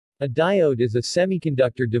A diode is a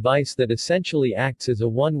semiconductor device that essentially acts as a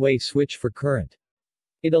one-way switch for current.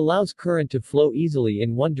 It allows current to flow easily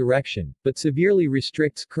in one direction, but severely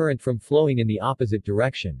restricts current from flowing in the opposite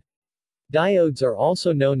direction. Diodes are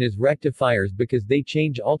also known as rectifiers because they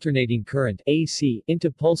change alternating current AC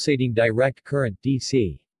into pulsating direct current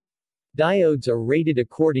DC. Diodes are rated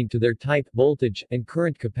according to their type, voltage, and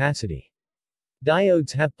current capacity.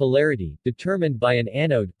 Diodes have polarity, determined by an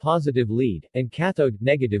anode positive lead, and cathode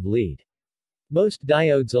negative lead. Most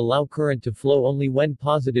diodes allow current to flow only when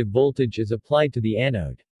positive voltage is applied to the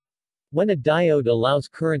anode. When a diode allows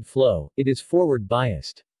current flow, it is forward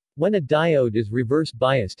biased. When a diode is reverse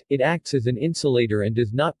biased, it acts as an insulator and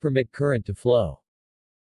does not permit current to flow.